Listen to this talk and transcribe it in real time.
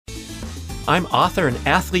I'm author and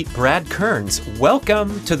athlete Brad Kearns.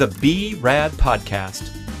 Welcome to the Be Rad podcast,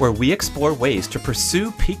 where we explore ways to pursue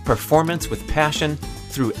peak performance with passion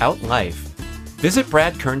throughout life. Visit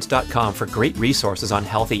bradkearns.com for great resources on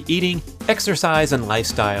healthy eating, exercise, and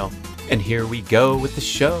lifestyle. And here we go with the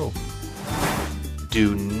show.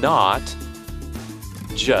 Do not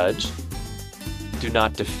judge, do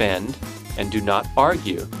not defend, and do not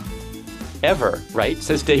argue. Ever, right?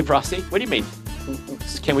 Says Dave Rossi. What do you mean?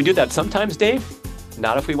 Can we do that sometimes, Dave?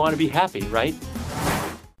 Not if we want to be happy, right?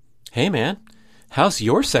 Hey, man. How's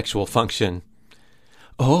your sexual function?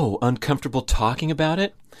 Oh, uncomfortable talking about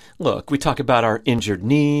it? Look, we talk about our injured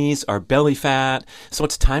knees, our belly fat, so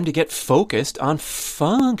it's time to get focused on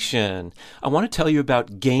function. I want to tell you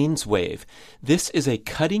about GainsWave. This is a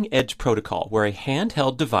cutting-edge protocol where a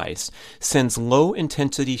handheld device sends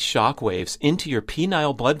low-intensity shock waves into your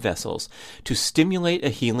penile blood vessels to stimulate a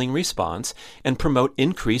healing response and promote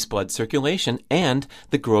increased blood circulation and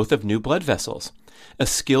the growth of new blood vessels. A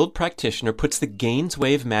skilled practitioner puts the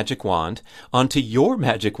GainsWave magic wand onto your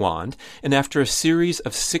magic wand, and after a series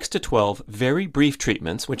of 6 to 12 very brief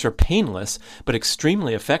treatments, which are painless but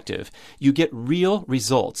extremely effective, you get real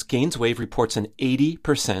results. GainsWave reports an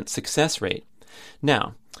 80% success rate.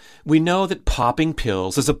 Now, we know that popping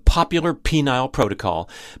pills is a popular penile protocol,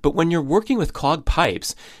 but when you're working with clogged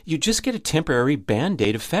pipes, you just get a temporary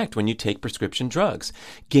Band-Aid effect when you take prescription drugs.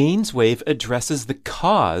 GainsWave addresses the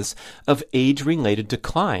cause of age-related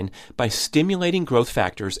decline by stimulating growth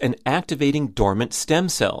factors and activating dormant stem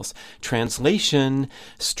cells. Translation: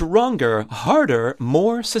 stronger, harder,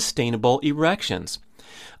 more sustainable erections.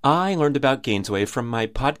 I learned about GainsWave from my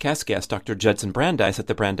podcast guest, Dr. Judson Brandeis at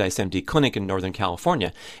the Brandeis MD Clinic in Northern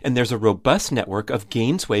California, and there's a robust network of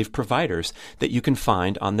GainsWave providers that you can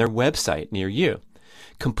find on their website near you.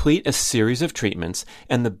 Complete a series of treatments,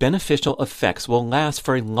 and the beneficial effects will last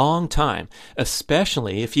for a long time,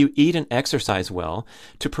 especially if you eat and exercise well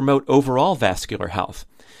to promote overall vascular health.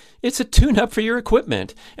 It's a tune-up for your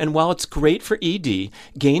equipment, and while it's great for ED,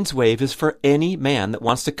 GainsWave is for any man that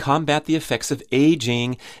wants to combat the effects of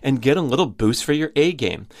aging and get a little boost for your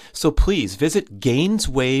A-game. So please visit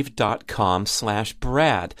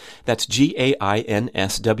gainswave.com/Brad. That's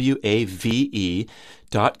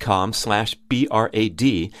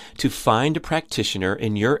GAINSWAVE.com/BRAD to find a practitioner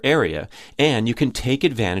in your area, and you can take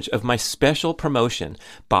advantage of my special promotion.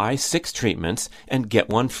 Buy 6 treatments and get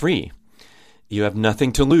one free. You have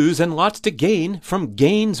nothing to lose and lots to gain from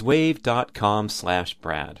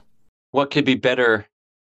gainswave.com/Brad. What could be better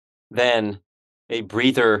than a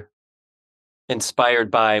breather inspired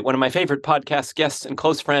by one of my favorite podcast guests and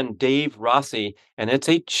close friend, Dave Rossi, and it's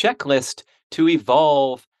a checklist to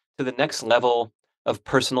evolve to the next level of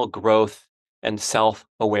personal growth and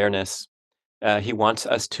self-awareness. He wants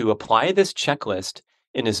us to apply this checklist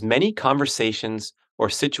in as many conversations or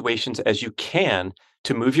situations as you can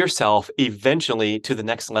to move yourself eventually to the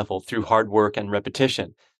next level through hard work and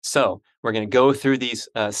repetition. So we're going to go through these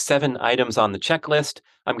 7 items on the checklist.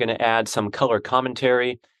 I'm going to add some color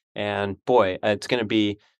commentary, and boy, it's going to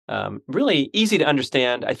be really easy to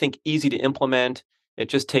understand. I think easy to implement. It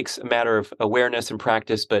just takes a matter of awareness and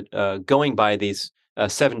practice, but going by these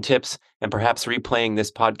 7 tips and perhaps replaying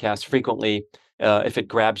this podcast frequently, if it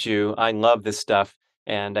grabs you. I love this stuff.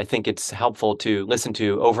 And I think it's helpful to listen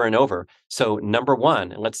to over and over. So number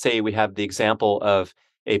 1, let's say we have the example of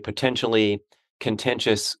a potentially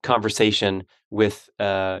contentious conversation with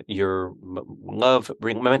your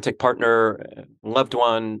romantic partner, loved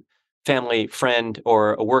one, family, friend,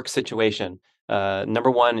 or a work situation. Number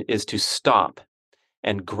 1 is to stop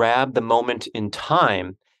and grab the moment in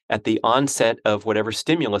time at the onset of whatever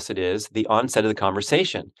stimulus it is, the onset of the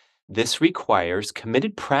conversation. This requires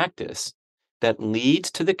committed practice that leads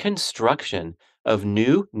to the construction of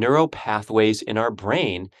new neural pathways in our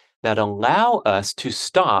brain that allow us to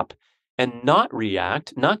stop and not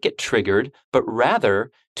react, not get triggered, but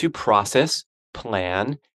rather to process,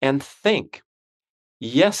 plan, and think.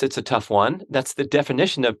 Yes, it's a tough one. That's the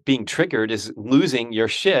definition of being triggered, is losing your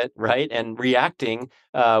shit, right? And reacting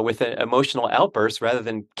with an emotional outburst rather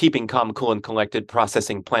than keeping calm, cool, and collected,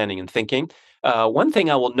 processing, planning, and thinking. One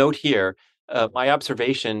thing I will note here, my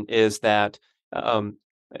observation is that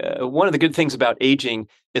one of the good things about aging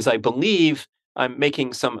is I believe I'm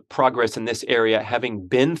making some progress in this area, having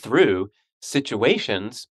been through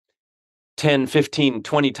situations 10, 15,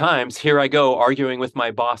 20 times. Here I go arguing with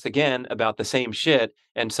my boss again about the same shit.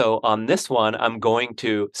 And so on this one, I'm going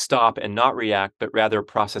to stop and not react, but rather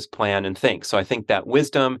process, plan, and think. So I think that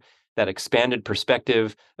wisdom, that expanded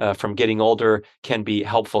perspective from getting older can be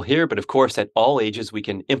helpful here. But of course, at all ages, we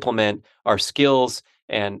can implement our skills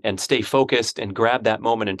and stay focused and grab that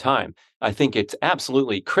moment in time. I think it's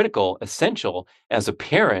absolutely critical, essential as a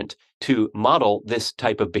parent to model this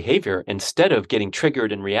type of behavior instead of getting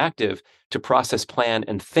triggered and reactive, to process, plan,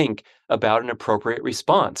 and think about an appropriate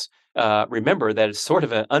response. Remember that it's sort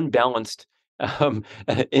of an unbalanced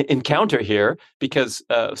encounter here, because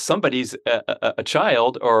somebody's a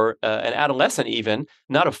child or an adolescent, even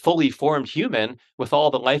not a fully formed human with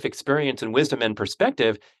all the life experience and wisdom and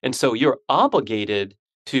perspective. And so you're obligated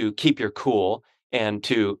to keep your cool and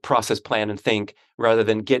to process, plan, and think rather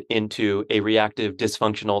than get into a reactive,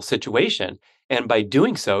 dysfunctional situation. And by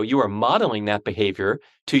doing so, you are modeling that behavior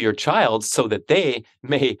to your child so that they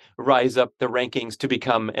may rise up the rankings to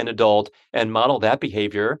become an adult and model that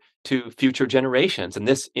behavior to future generations. And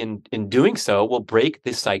this, in doing so, will break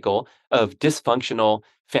this cycle of dysfunctional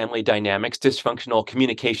family dynamics, dysfunctional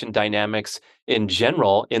communication dynamics in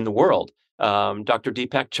general in the world. Dr.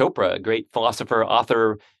 Deepak Chopra, a great philosopher,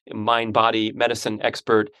 author, mind body medicine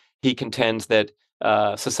expert, he contends that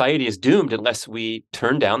society is doomed unless we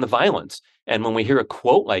turn down the violence. And when we hear a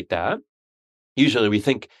quote like that, usually we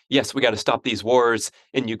think, yes, we got to stop these wars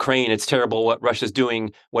in Ukraine. It's terrible what Russia's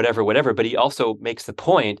doing, whatever, whatever. But he also makes the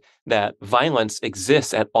point that violence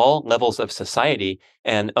exists at all levels of society,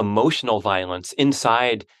 and emotional violence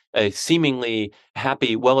inside a seemingly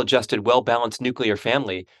happy, well-adjusted, well-balanced nuclear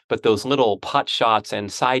family. But those little pot shots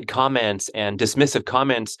and side comments and dismissive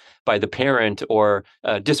comments by the parent, or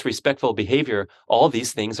disrespectful behavior, all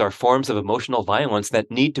these things are forms of emotional violence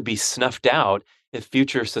that need to be snuffed out if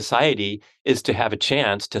future society is to have a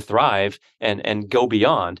chance to thrive and go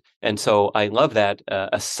beyond. And so I love that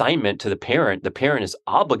assignment to the parent. The parent is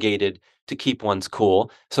obligated to keep one's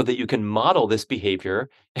cool so that you can model this behavior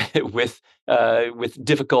with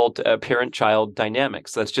difficult parent-child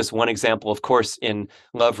dynamics. That's just one example. Of course, in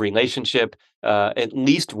love relationship, at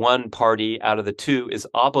least one party out of the two is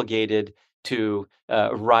obligated to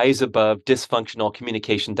rise above dysfunctional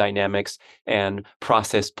communication dynamics and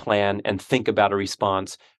process, plan, and think about a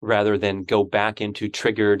response rather than go back into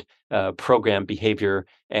triggered program behavior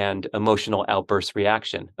and emotional outburst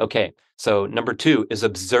reaction. Okay, so number 2 is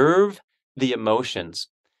observe the emotions.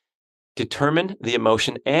 Determine the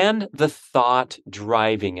emotion and the thought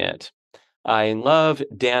driving it. I love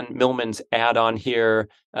Dan Millman's add-on here,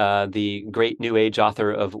 the great New Age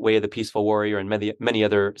author of Way of the Peaceful Warrior and many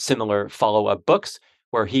other similar follow-up books,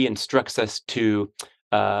 where he instructs us to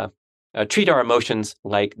treat our emotions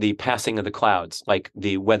like the passing of the clouds, like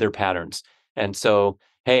the weather patterns. And so,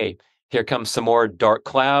 hey, here comes some more dark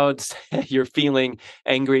clouds. You're feeling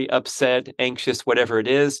angry, upset, anxious, whatever it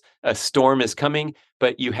is. A storm is coming,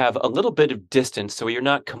 but you have a little bit of distance, so you're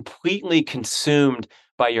not completely consumed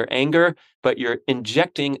by your anger, but you're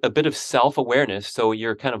injecting a bit of self-awareness. So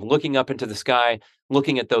you're kind of looking up into the sky,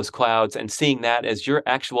 looking at those clouds and seeing that as your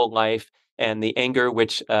actual life, and the anger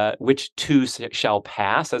which too shall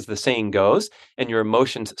pass, as the saying goes, and your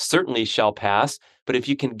emotions certainly shall pass. But if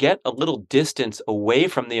you can get a little distance away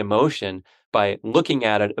from the emotion by looking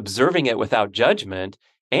at it, observing it without judgment,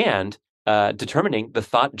 and determining the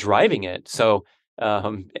thought driving it. So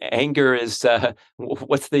anger is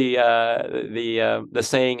what's the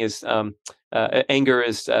saying is anger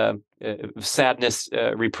is sadness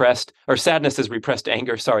repressed, or sadness is repressed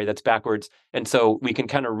anger. Sorry, that's backwards. And so we can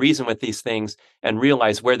kind of reason with these things and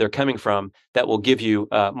realize where they're coming from. That will give you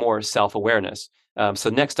more self-awareness.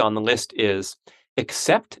 So next on the list is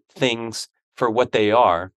accept things for what they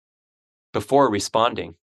are before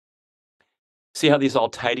responding. See how these all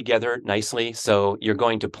tie together nicely? So you're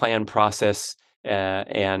going to plan, process,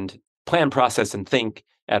 and think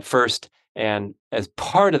at first. And as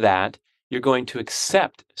part of that, you're going to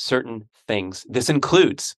accept certain things. This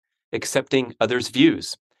includes accepting others'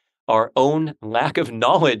 views, our own lack of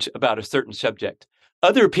knowledge about a certain subject,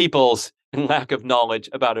 other people's lack of knowledge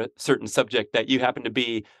about a certain subject that you happen to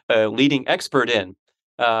be a leading expert in.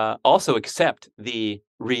 Also accept the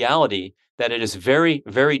reality that it is very,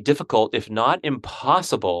 very difficult, if not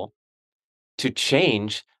impossible, to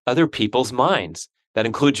change other people's minds. That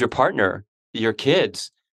includes your partner, your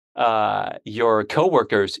kids, your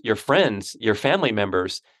coworkers, your friends, your family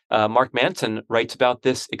members. Mark Manson writes about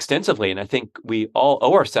this extensively, and I think we all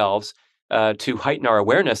owe ourselves to heighten our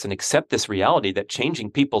awareness and accept this reality that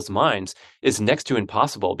changing people's minds is next to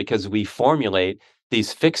impossible, because we formulate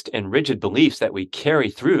these fixed and rigid beliefs that we carry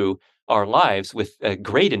through our lives with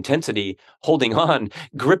great intensity, holding on,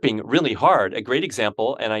 gripping really hard. A great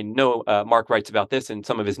example, and I know Mark writes about this in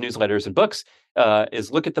some of his newsletters and books,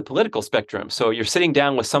 is look at the political spectrum. So you're sitting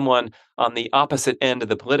down with someone on the opposite end of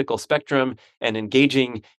the political spectrum and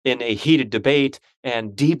engaging in a heated debate,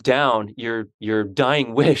 and deep down, your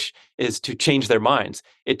dying wish is to change their minds.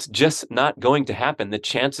 It's just not going to happen. The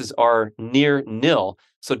chances are near nil.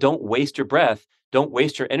 So don't waste your breath. Don't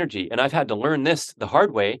waste your energy. And I've had to learn this the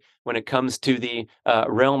hard way when it comes to the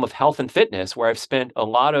realm of health and fitness, where I've spent a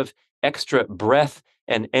lot of extra breath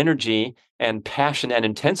and energy and passion and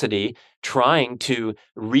intensity trying to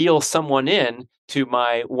reel someone in to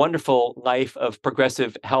my wonderful life of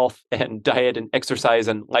progressive health and diet and exercise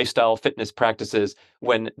and lifestyle fitness practices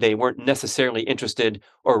when they weren't necessarily interested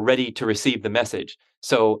or ready to receive the message.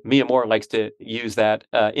 So Mia Moore likes to use that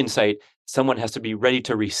insight. Someone has to be ready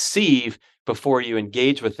to receive before you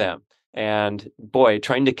engage with them. And boy,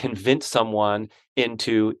 trying to convince someone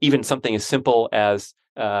into even something as simple as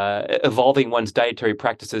evolving one's dietary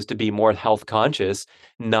practices to be more health conscious,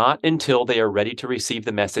 not until they are ready to receive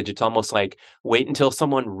the message. It's almost like wait until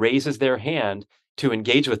someone raises their hand to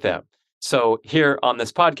engage with them. So here on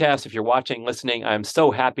this podcast, if you're watching, listening, I'm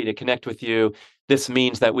so happy to connect with you. This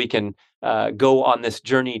means that we can go on this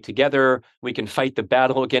journey together. We can fight the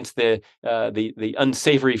battle against the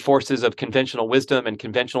unsavory forces of conventional wisdom and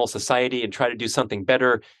conventional society and try to do something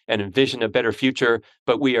better and envision a better future.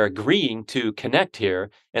 But we are agreeing to connect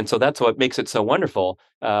here. And so that's what makes it so wonderful.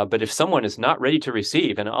 But if someone is not ready to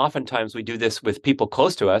receive, and oftentimes we do this with people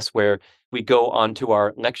close to us where we go onto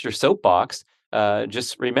our lecture soapbox,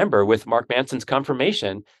 just remember with Mark Manson's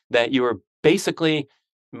confirmation that you are basically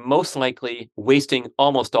most likely wasting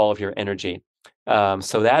almost all of your energy.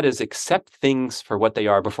 So that is accept things for what they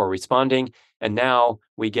are before responding. And now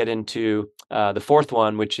we get into the fourth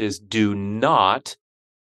one, which is do not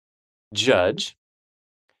judge,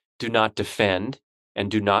 do not defend, and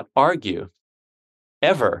do not argue.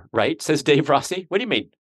 Ever, right? Says Dave Rossi. What do you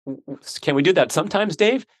mean? Can we do that sometimes,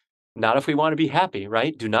 Dave? Not if we want to be happy,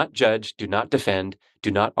 right? Do not judge, do not defend, do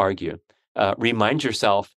not argue. Remind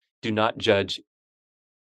yourself, do not judge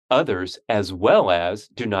others as well as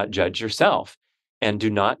do not judge yourself, and do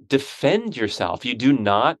not defend yourself. You do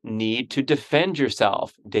not need to defend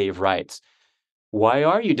yourself, Dave writes. Why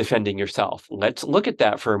are you defending yourself? Let's look at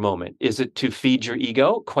that for a moment. Is it to feed your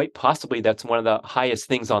ego? Quite possibly that's one of the highest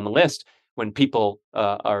things on the list when people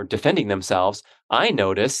are defending themselves. I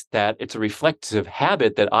notice that it's a reflexive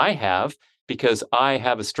habit that I have because I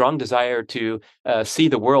have a strong desire to see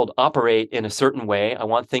the world operate in a certain way. I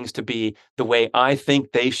want things to be the way I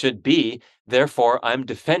think they should be. Therefore, I'm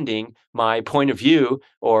defending my point of view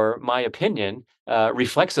or my opinion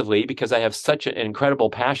reflexively because I have such an incredible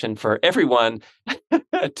passion for everyone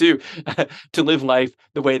to to live life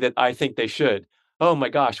the way that I think they should. Oh my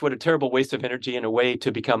gosh, what a terrible waste of energy and a way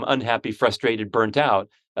to become unhappy, frustrated, burnt out.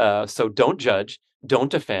 So don't judge,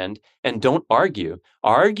 don't defend, and don't argue.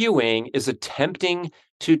 Arguing is attempting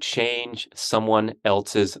to change someone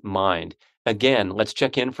else's mind. Again, let's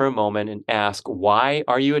check in for a moment and ask, why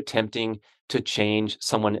are you attempting to change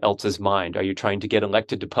someone else's mind? Are you trying to get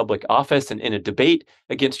elected to public office and in a debate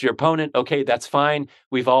against your opponent? Okay, that's fine.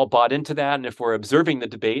 We've all bought into that. And if we're observing the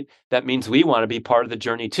debate, that means we want to be part of the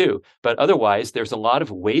journey too. But otherwise, there's a lot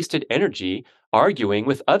of wasted energy arguing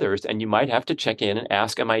with others. And you might have to check in and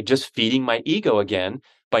ask, am I just feeding my ego again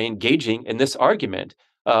by engaging in this argument?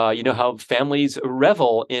 You know how families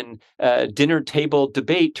revel in dinner table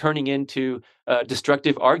debate turning into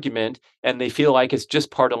destructive argument, and they feel like it's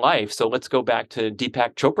just part of life. So let's go back to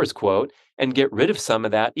Deepak Chopra's quote and get rid of some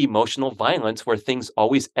of that emotional violence where things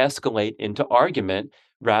always escalate into argument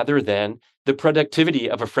rather than the productivity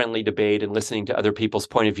of a friendly debate and listening to other people's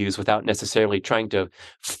point of views without necessarily trying to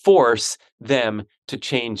force them to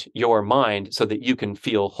change your mind so that you can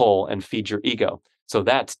feel whole and feed your ego. So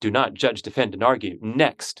that's do not judge, defend, and argue.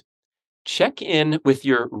 Next, check in with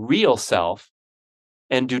your real self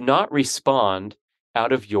and do not respond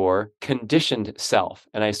out of your conditioned self.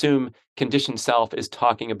 And I assume conditioned self is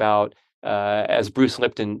talking about, as Bruce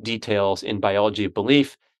Lipton details in Biology of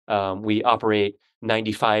Belief, we operate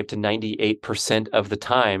 95 to 98% of the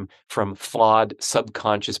time from flawed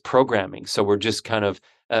subconscious programming. So we're just kind of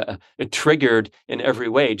triggered in every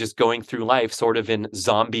way, just going through life sort of in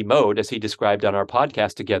zombie mode, as he described on our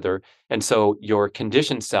podcast together. And so your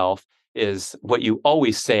conditioned self is what you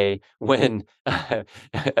always say when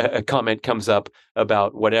a comment comes up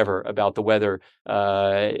about whatever, about the weather,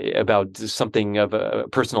 about something of a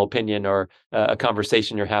personal opinion or a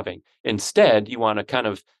conversation you're having. Instead, you want to kind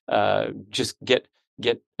of just get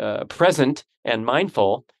get present and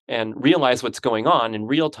mindful and realize what's going on in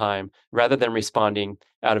real time rather than responding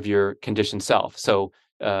out of your conditioned self. So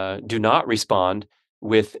do not respond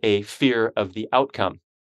with a fear of the outcome.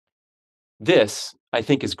 This, I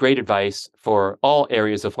think, is great advice for all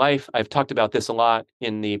areas of life. I've talked about this a lot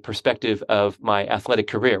in the perspective of my athletic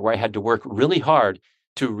career, where I had to work really hard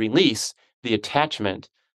to release the attachment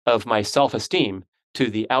of my self esteem to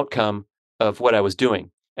the outcome of what I was doing.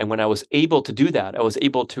 And when I was able to do that, I was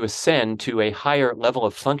able to ascend to a higher level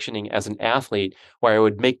of functioning as an athlete where I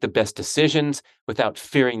would make the best decisions without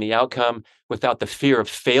fearing the outcome, without the fear of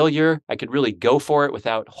failure. I could really go for it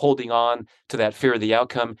without holding on to that fear of the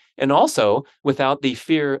outcome, and also without the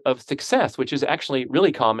fear of success, which is actually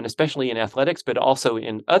really common, especially in athletics, but also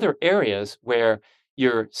in other areas where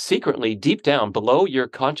you're secretly deep down below your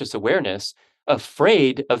conscious awareness,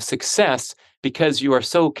 afraid of success because you are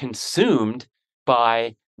so consumed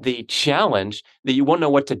by the challenge that you won't know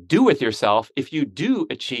what to do with yourself if you do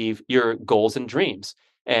achieve your goals and dreams.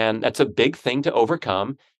 And that's a big thing to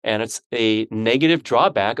overcome. And it's a negative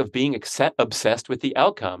drawback of being obsessed with the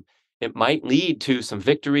outcome. It might lead to some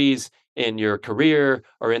victories in your career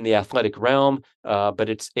or in the athletic realm, but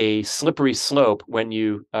it's a slippery slope when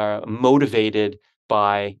you are motivated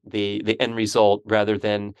by the end result rather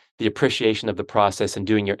than the appreciation of the process and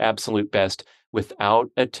doing your absolute best without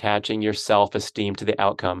attaching your self-esteem to the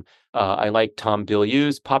outcome. I like Tom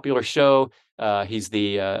Bilyeu's popular show. He's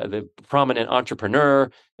the prominent entrepreneur,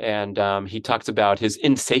 and he talks about his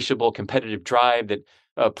insatiable competitive drive that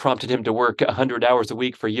prompted him to work 100 hours a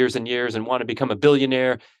week for years and years and want to become a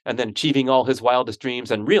billionaire, and then achieving all his wildest dreams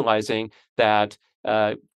and realizing that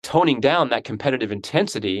toning down that competitive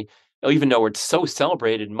intensity, even though it's so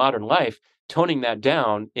celebrated in modern life, toning that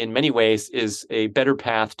down in many ways is a better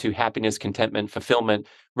path to happiness, contentment, fulfillment,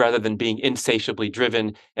 rather than being insatiably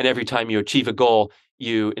driven. And every time you achieve a goal,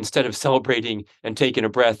 you, instead of celebrating and taking a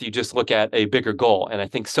breath, you just look at a bigger goal. And I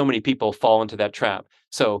think so many people fall into that trap.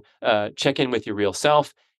 So check in with your real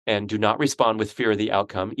self and do not respond with fear of the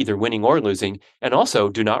outcome, either winning or losing. And also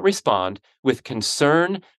do not respond with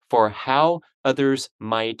concern for how others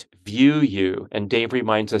might view you. And Dave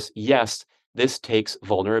reminds us, yes, this takes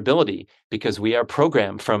vulnerability because we are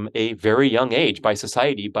programmed from a very young age by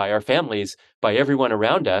society, by our families, by everyone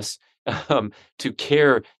around us to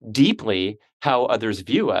care deeply how others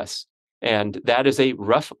view us. And that is a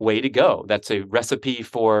rough way to go. That's a recipe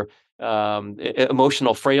for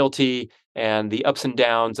emotional frailty and the ups and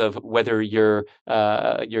downs of whether you're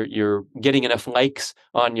getting enough likes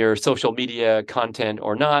on your social media content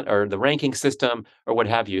or not, or the ranking system or what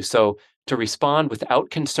have you. So to respond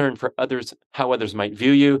without concern for others, how others might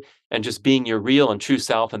view you, and just being your real and true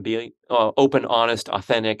self and being open, honest,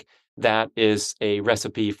 authentic, that is a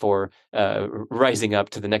recipe for rising up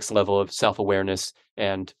to the next level of self-awareness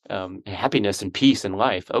and happiness and peace in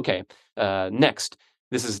life. Okay, next.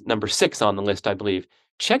 This is number 6 on the list, I believe.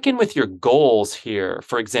 Check in with your goals here.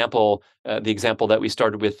 For example, the example that we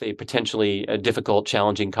started with, a potentially difficult,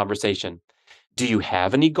 challenging conversation. Do you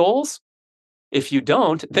have any goals? If you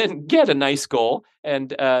don't, then get a nice goal, and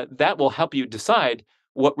that will help you decide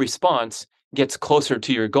what response gets closer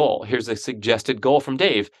to your goal. Here's a suggested goal from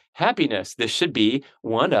Dave. Happiness. This should be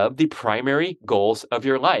one of the primary goals of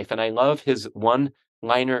your life. And I love his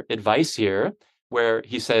one-liner advice here, where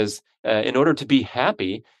he says, in order to be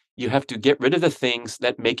happy, you have to get rid of the things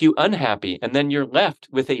that make you unhappy. And then you're left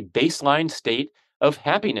with a baseline state of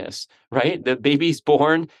happiness, right? The baby's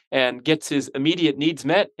born and gets his immediate needs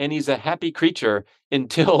met, and he's a happy creature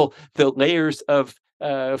until the layers of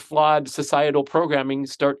flawed societal programming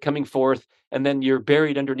start coming forth. And then you're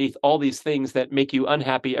buried underneath all these things that make you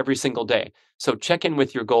unhappy every single day. So check in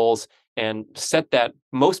with your goals and set that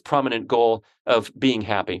most prominent goal of being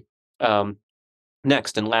happy.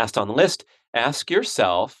 Next and last on the list, ask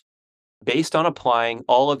yourself, based on applying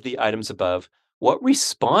all of the items above, what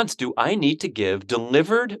response do I need to give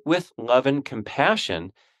delivered with love and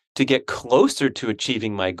compassion to get closer to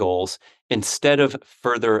achieving my goals instead of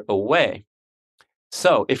further away?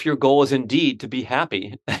 So if your goal is indeed to be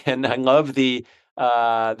happy, and I love the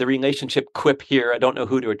relationship quip here. I don't know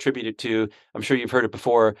who to attribute it to. I'm sure you've heard it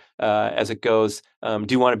before as it goes. Do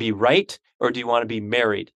you want to be right or do you want to be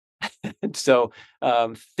married? And so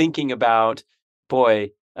thinking about,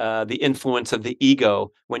 boy, the influence of the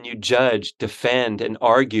ego when you judge, defend, and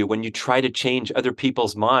argue, when you try to change other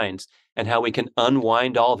people's minds, and how we can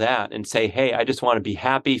unwind all that and say, hey, I just want to be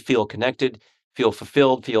happy, feel connected, feel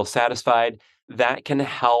fulfilled, feel satisfied. That can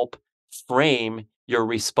help frame your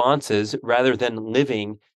responses rather than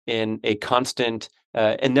living in a constant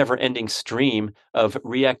and never-ending stream of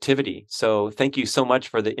reactivity. So thank you so much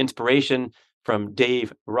for the inspiration from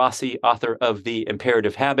Dave Rossi, author of The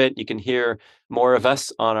Imperative Habit. You can hear more of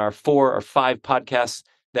us on our 4 or 5 podcasts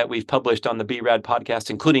that we've published on the BRAD podcast,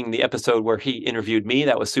 including the episode where he interviewed me.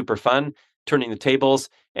 That was super fun, turning the tables.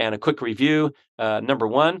 And a quick review. Number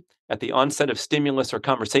 1, at the onset of stimulus or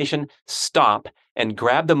conversation, stop and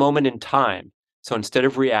grab the moment in time. So instead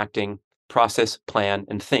of reacting, process, plan,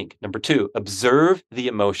 and think. Number 2, observe the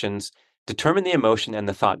emotions, determine the emotion and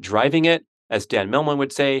the thought driving it. As Dan Millman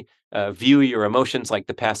would say, view your emotions like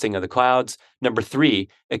the passing of the clouds. Number 3,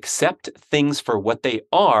 accept things for what they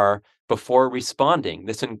are before responding.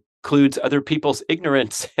 This includes other people's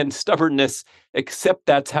ignorance and stubbornness. Accept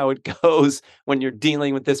that's how it goes when you're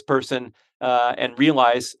dealing with this person, and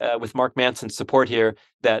realize, with Mark Manson's support here,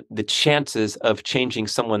 that the chances of changing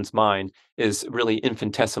someone's mind is really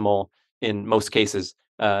infinitesimal in most cases.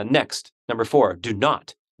 Next, number 4, do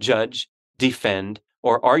not judge, defend,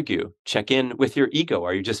 or argue. Check in with your ego.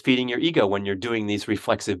 Are you just feeding your ego when you're doing these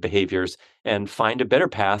reflexive behaviors? And find a better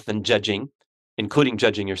path than judging, including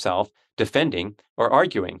judging yourself, defending, or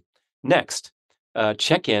arguing. Next,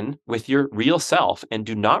 check in with your real self and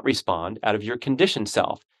do not respond out of your conditioned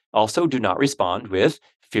self. Also, do not respond with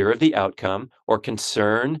fear of the outcome or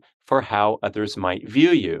concern for how others might view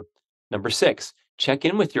you. Number 6, check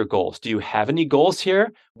in with your goals. Do you have any goals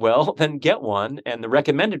here? Well, then get one. And the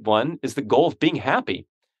recommended one is the goal of being happy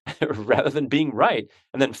rather than being right.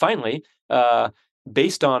 And then finally,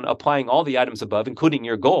 based on applying all the items above, including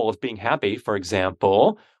your goal of being happy, for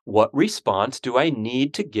example, what response do I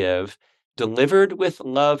need to give, delivered with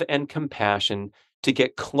love and compassion, to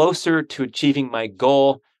get closer to achieving my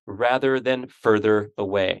goal rather than further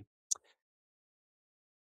away?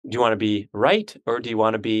 Do you want to be right or do you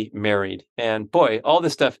want to be married? And boy, all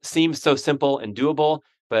this stuff seems so simple and doable,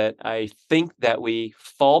 but I think that we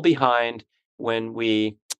fall behind when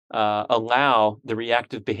we allow the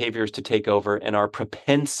reactive behaviors to take over, and our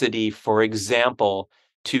propensity, for example,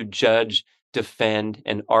 to judge, defend,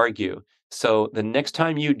 and argue. So the next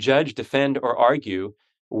time you judge, defend, or argue,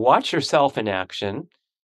 watch yourself in action.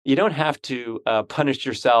 You don't have to punish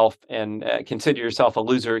yourself and consider yourself a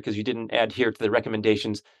loser because you didn't adhere to the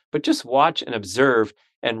recommendations, but just watch and observe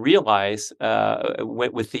and realize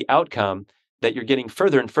with the outcome that you're getting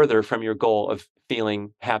further and further from your goal of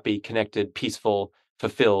feeling happy, connected, peaceful,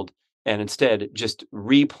 fulfilled, and instead just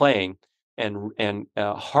replaying and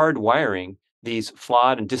hardwiring these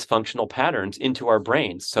flawed and dysfunctional patterns into our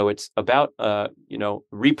brains. So it's about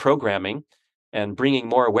reprogramming and bringing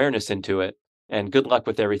more awareness into it. And good luck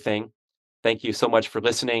with everything. Thank you so much for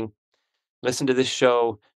listening. Listen to this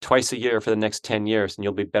show twice a year for the next 10 years, and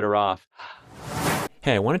you'll be better off.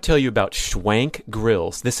 Hey, I want to tell you about Schwank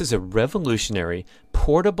Grills. This is a revolutionary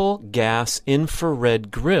portable gas infrared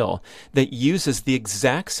grill that uses the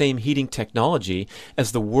exact same heating technology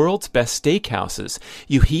as the world's best steakhouses.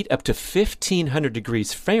 You heat up to 1,500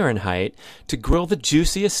 degrees Fahrenheit to grill the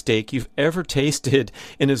juiciest steak you've ever tasted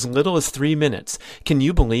in as little as 3 minutes. Can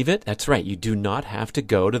you believe it? That's right. You do not have to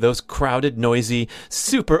go to those crowded, noisy,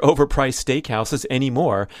 super overpriced steakhouses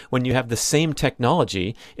anymore when you have the same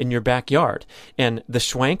technology in your backyard. And the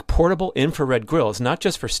Schwank portable infrared grill is not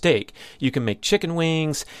just for steak. You can make chicken wings,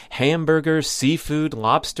 hamburgers, seafood,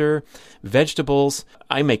 lobster, vegetables.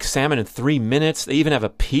 I make salmon in 3 minutes. They even have a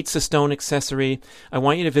pizza stone accessory. I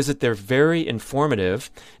want you to visit their very informative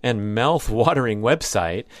and mouth-watering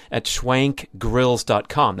website at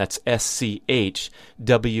schwankgrills.com. That's SCHWANK.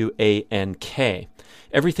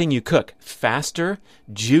 Everything you cook, faster,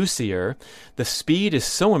 juicier. The speed is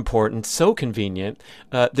so important, so convenient.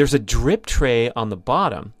 There's a drip tray on the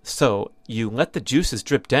bottom, so you let the juices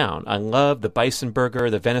drip down. I love the bison burger,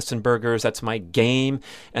 the venison burgers. That's my game.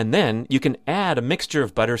 And then you can add a mixture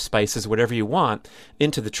of butter, spices, whatever you want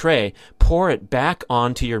into the tray. Pour it back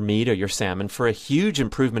onto your meat or your salmon for a huge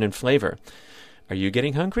improvement in flavor. Are you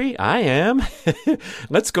getting hungry? I am.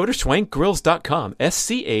 Let's go to schwankgrills.com,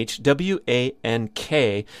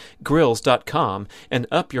 SCHWANK grills.com, and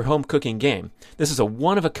up your home cooking game. This is a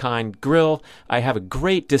one-of-a-kind grill. I have a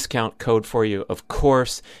great discount code for you, of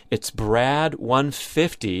course. It's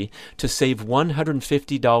BRAD150 to save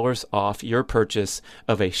 $150 off your purchase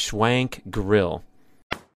of a Schwank grill.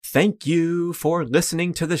 Thank you for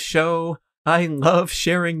listening to the show. I love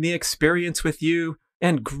sharing the experience with you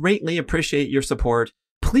and greatly appreciate your support.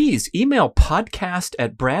 Please email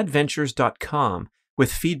podcast@bradventures.com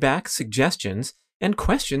with feedback, suggestions, and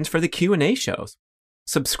questions for the Q&A shows.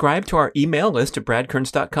 Subscribe to our email list at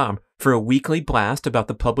bradkearns.com for a weekly blast about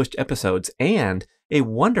the published episodes and a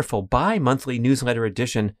wonderful bi-monthly newsletter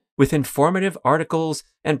edition with informative articles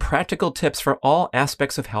and practical tips for all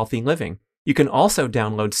aspects of healthy living. You can also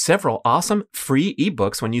download several awesome free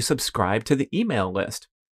ebooks when you subscribe to the email list.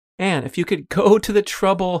 And if you could go to the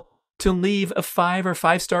trouble to leave a 5 or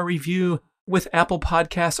 5-star review with Apple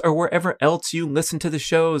Podcasts or wherever else you listen to the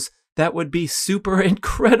shows, that would be super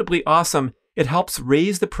incredibly awesome. It helps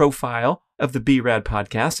raise the profile of the B-Rad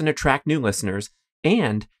podcast and attract new listeners.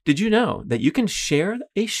 And did you know that you can share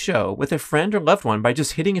a show with a friend or loved one by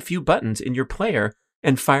just hitting a few buttons in your player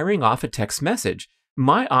and firing off a text message?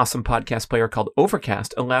 My awesome podcast player called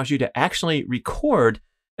Overcast allows you to actually record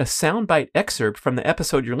a soundbite excerpt from the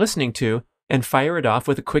episode you're listening to and fire it off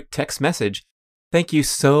with a quick text message. Thank you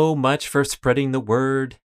so much for spreading the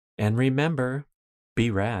word. And remember, be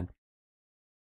rad.